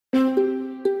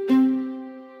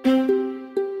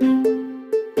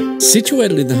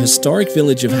Situated in the historic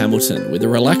village of Hamilton with a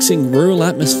relaxing rural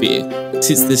atmosphere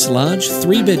sits this large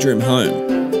 3-bedroom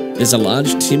home. There's a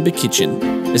large timber kitchen,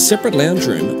 a separate lounge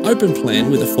room, open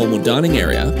plan with a formal dining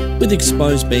area with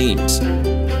exposed beams.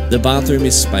 The bathroom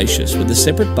is spacious with a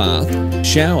separate bath,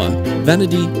 shower,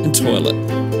 vanity and toilet.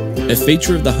 A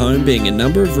feature of the home being a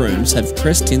number of rooms have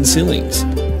pressed tin ceilings.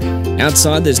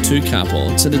 Outside there's 2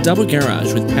 carports and a double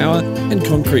garage with power and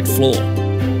concrete floor.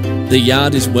 The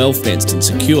yard is well fenced and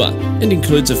secure and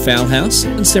includes a fowl house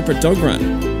and separate dog run,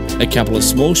 a couple of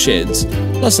small sheds,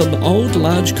 plus an old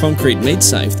large concrete meat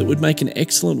safe that would make an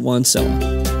excellent wine cellar.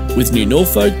 With New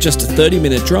Norfolk just a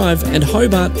 30-minute drive and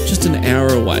Hobart just an hour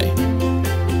away.